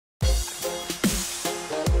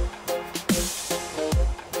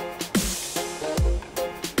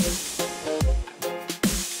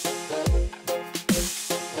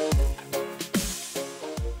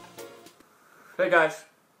guys,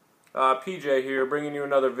 PJ here, bringing you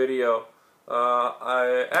another video.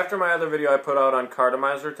 After my other video I put out on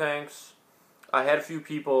Cartomizer tanks, I had a few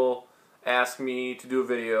people ask me to do a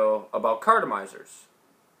video about Cartomizers.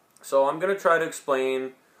 So I'm going to try to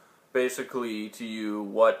explain basically to you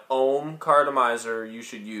what ohm Cartomizer you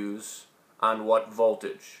should use on what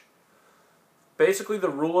voltage. Basically the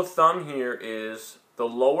rule of thumb here is the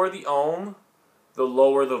lower the ohm, the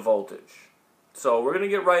lower the voltage. So we're going to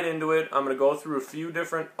get right into it. I'm going to go through a few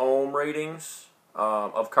different ohm ratings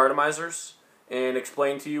of Cartomizers and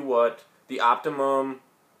explain to you what the optimum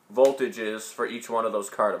voltage is for each one of those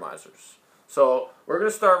Cartomizers. So we're going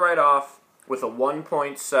to start right off with a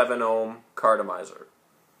 1.7 ohm Cartomizer.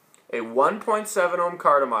 A 1.7 ohm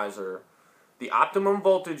Cartomizer, the optimum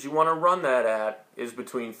voltage you want to run that at is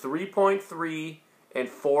between 3.3 and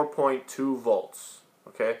 4.2 volts.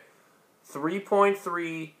 Okay?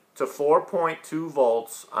 3.3 to 4.2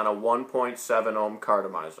 volts on a 1.7 ohm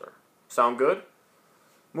Cartomizer. Sound good?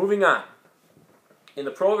 Moving on. In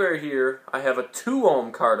the Pro Area here, I have a 2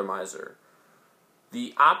 ohm Cartomizer.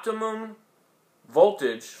 The optimum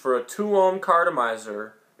voltage for a 2 ohm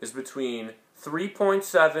Cartomizer is between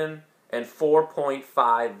 3.7 and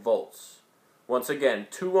 4.5 volts. Once again,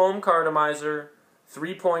 2 ohm Cartomizer,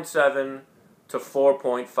 3.7 to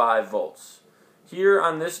 4.5 volts. Here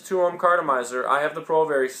on this 2 ohm Cartomizer, I have the Pro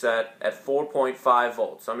Area set at 4.5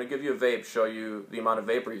 volts. I'm going to give you a vape, show you the amount of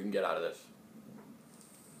vapor you can get out of this.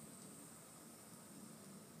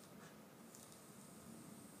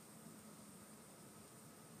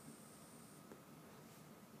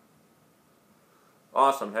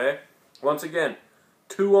 Awesome, hey? Once again,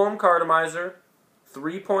 2 ohm Cartomizer,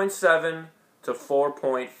 3.7 to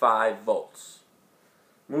 4.5 volts.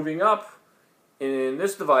 Moving up, in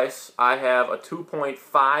this device, I have a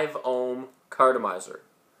 2.5 ohm Cartomizer.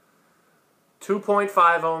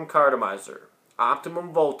 2.5 ohm Cartomizer.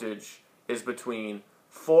 Optimum voltage is between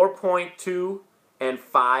 4.2 and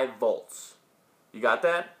 5 volts. You got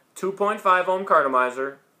that? 2.5 ohm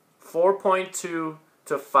Cartomizer, 4.2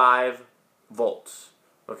 to 5 volts.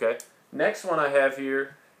 Okay? Next one I have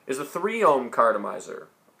here is a 3 ohm Cartomizer.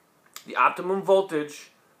 The optimum voltage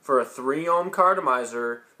for a 3 ohm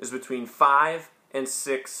Cartomizer is between 5 and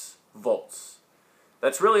 6 volts.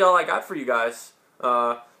 That's really all I got for you guys.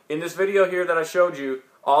 In this video here that I showed you,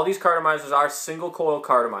 all these Cartomizers are single coil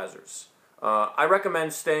Cartomizers. I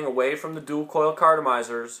recommend staying away from the dual coil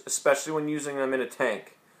Cartomizers, especially when using them in a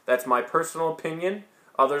tank. That's my personal opinion.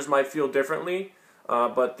 Others might feel differently,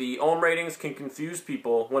 but the ohm ratings can confuse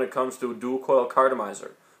people when it comes to a dual coil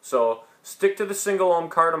Cartomizer. So stick to the single ohm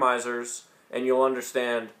Cartomizers and you'll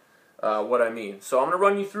understand what I mean. So I'm going to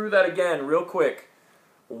run you through that again real quick.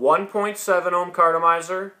 1.7 ohm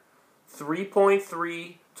Cartomizer,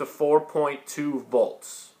 3.3 to 4.2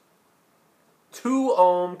 volts. 2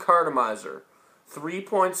 ohm Cartomizer,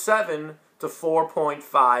 3.7 to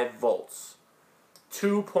 4.5 volts.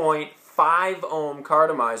 2.5 ohm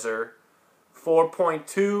Cartomizer,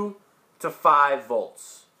 4.2 to 5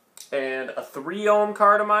 volts. And a 3 ohm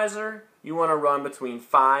Cartomizer, you want to run between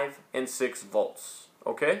 5 and 6 volts.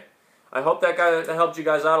 Okay? I hope that helped you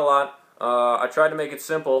guys out a lot. I tried to make it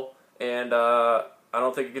simple, and I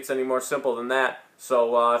don't think it gets any more simple than that.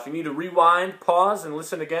 So if you need to rewind, pause, and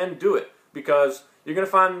listen again, do it. Because you're going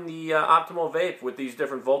to find the optimal vape with these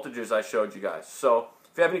different voltages I showed you guys. So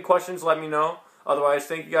if you have any questions, let me know. Otherwise,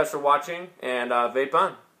 thank you guys for watching, and vape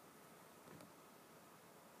on.